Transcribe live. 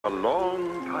A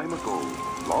long time ago,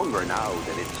 longer now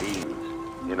than it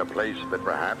seems, in a place that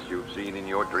perhaps you've seen in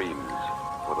your dreams,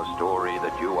 for the story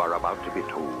that you are about to be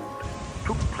told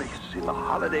took place in the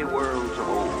holiday worlds of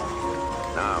old.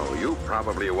 Now, you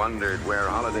probably wondered where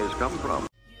holidays come from.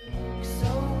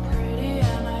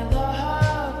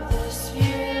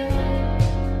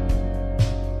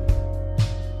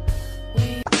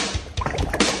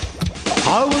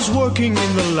 I was working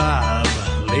in the lab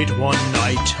late one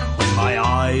night when my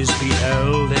eyes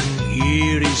beheld an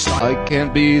eerie sight. I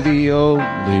can't be the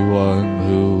only one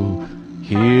who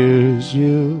hears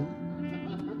you.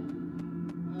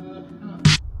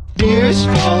 Tears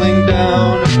falling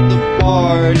down at the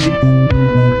party.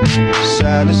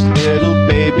 Saddest little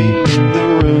baby in the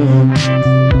room.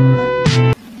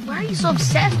 Why are you so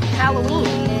obsessed with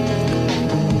Halloween?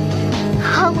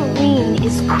 Halloween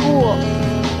is cool.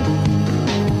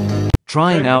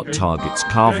 Trying out Target's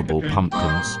carvable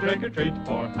pumpkins. Trick or treat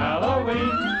for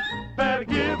Halloween. Better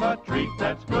give a treat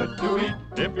that's good to eat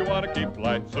if you want to keep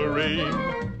life serene.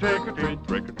 Trick or treat,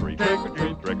 trick or treat, trick or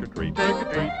treat, trick or treat, trick or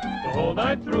treat the whole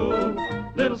night through.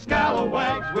 Little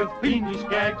scalawags with fiendish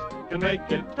gags can make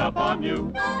it tough on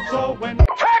you. So when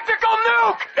tactical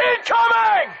nuke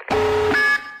incoming!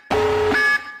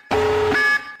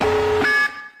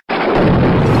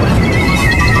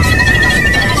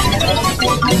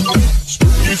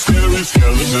 Scary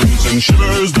skeletons and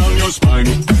shivers down your spine.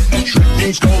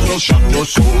 Shrieking skulls will shock your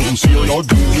soul and seal your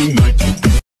doom tonight.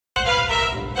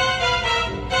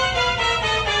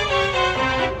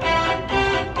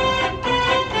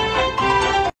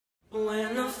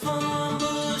 When the phone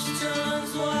bush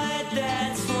turns white,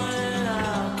 that's when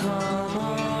I'll come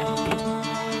home.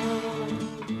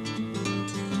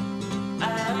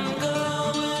 I'm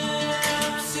going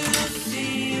out to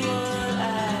see what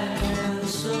I can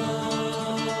sow.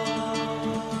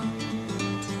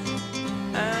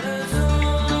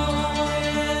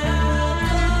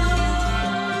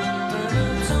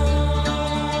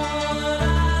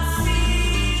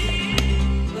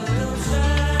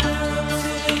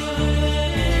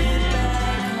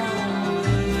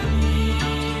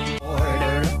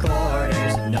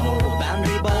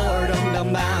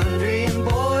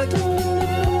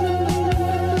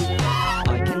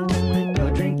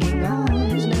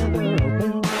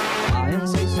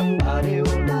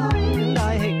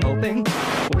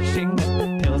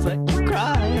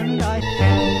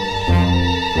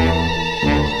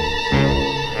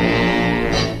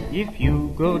 If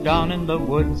you go down in the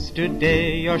woods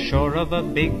today, you're sure of a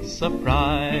big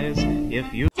surprise.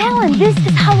 If you Alan, this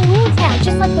is Halloween Town,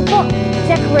 just like the book.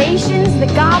 Decorations, the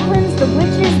goblins, the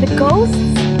witches, the ghosts.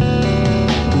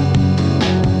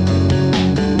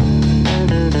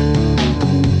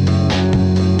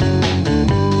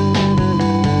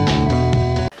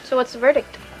 So what's the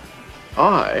verdict?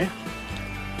 I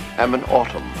am an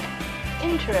autumn.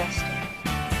 Interesting.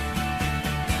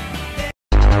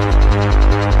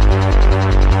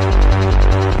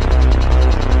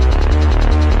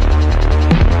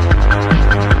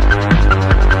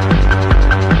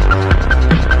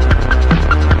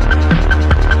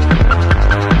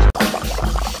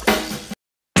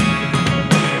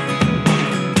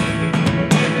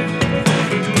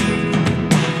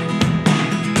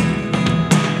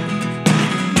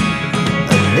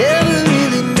 Never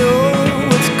really know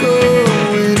what's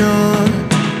going on.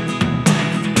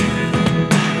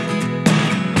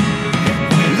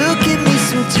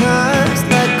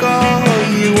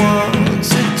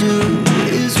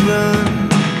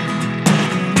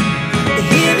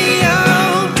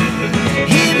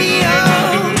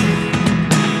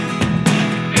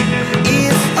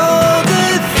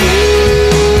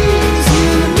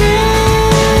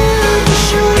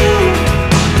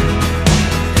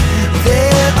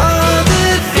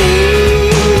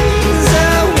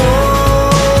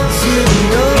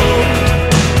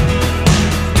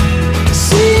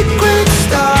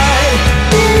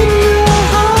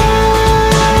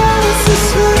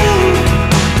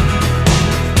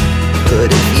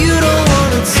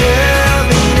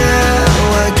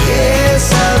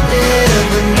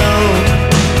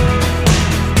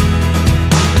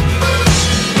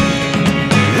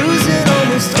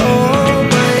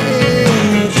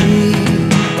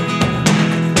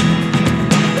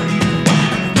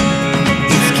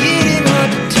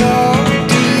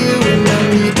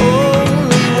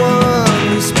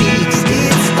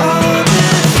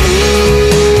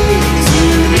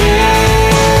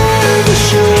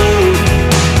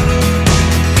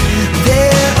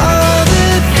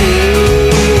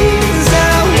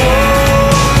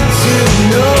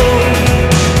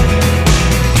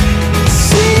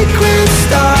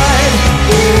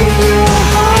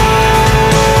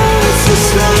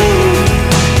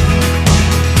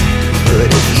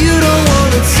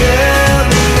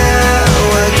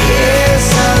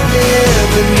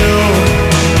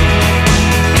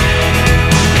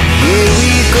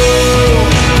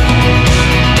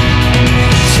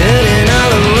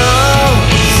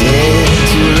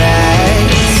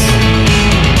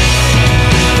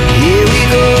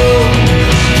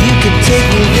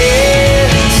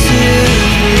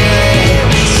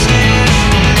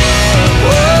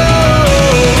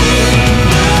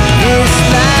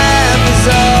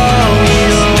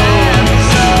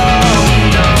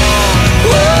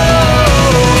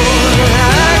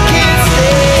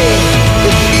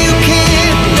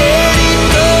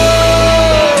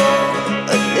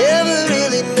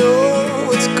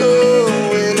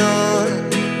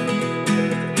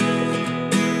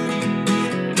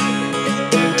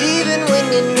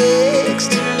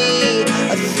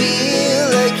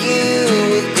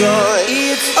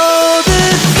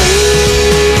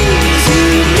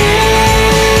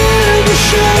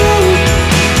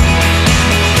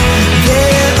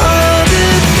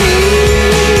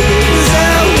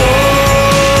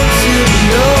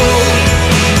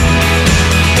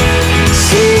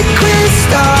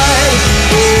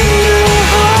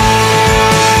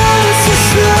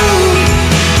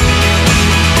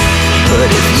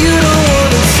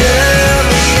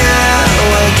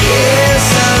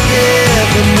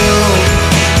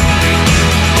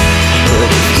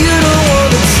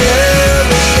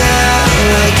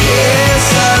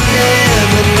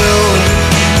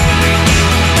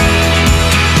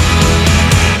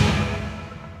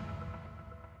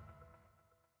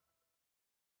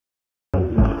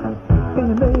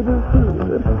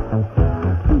 neighborhood.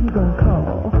 Who you gonna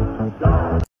call?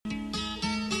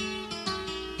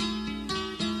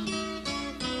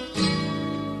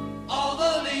 All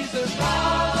the leaves are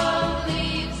brown,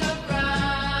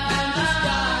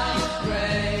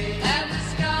 and the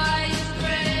sky is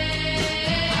gray,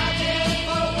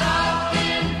 I've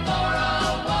been for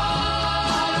a walk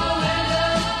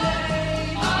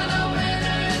on a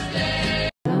winter's day.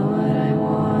 Not what I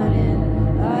wanted.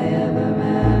 I have a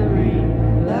memory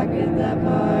back at that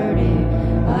party.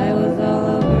 I was all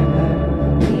over her.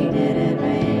 We didn't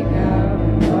make out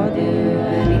or do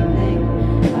anything.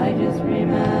 I just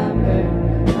remember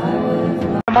I was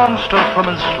lost. A monster from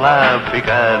his slab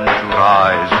began to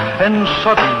rise, and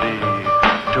suddenly,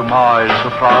 to my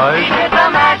surprise, He did the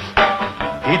mash,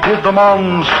 he did the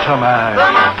monster mash.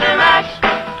 the monster mash.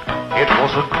 It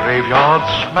was a graveyard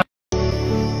smash.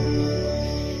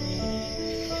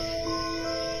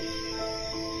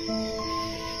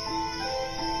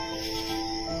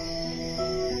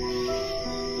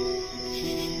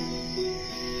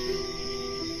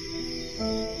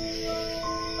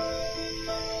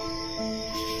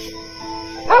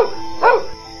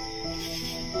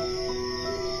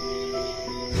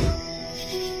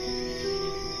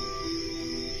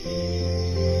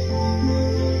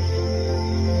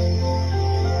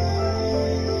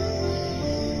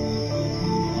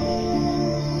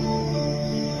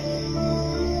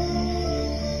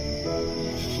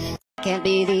 Can't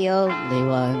be the only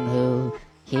one who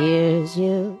hears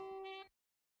you.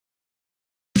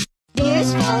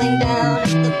 Tears falling down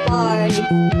at the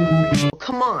party.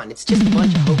 Come on, it's just a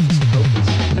bunch of hocus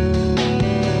pocus.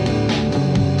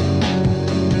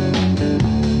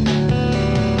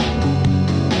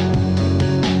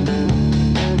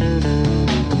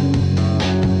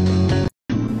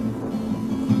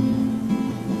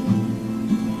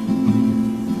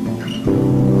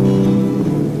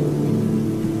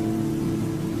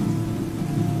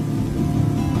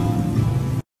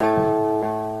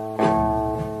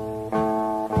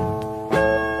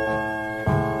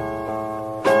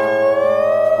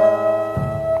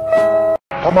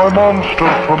 My monster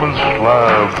from his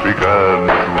slab began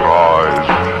to rise,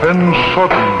 and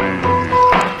suddenly,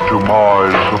 to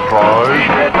my surprise, He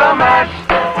did the mash,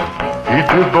 he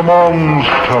did the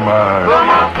monster mash. the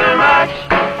monster mash.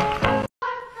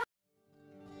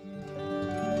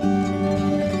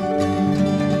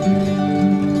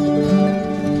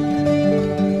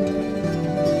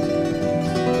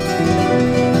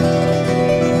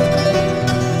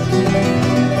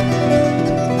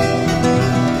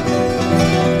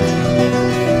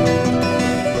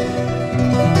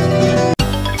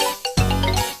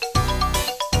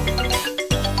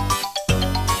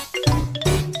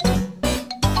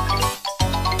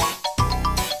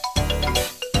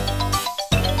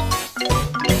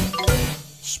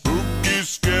 Spooky,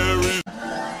 scary.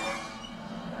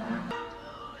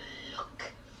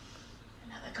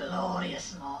 Another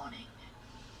glorious morning.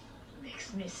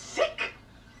 Makes me sick.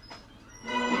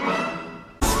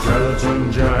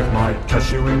 Skeleton Jack might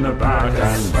catch you in the back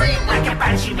and Scream like a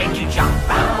banshee, make you jump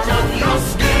back.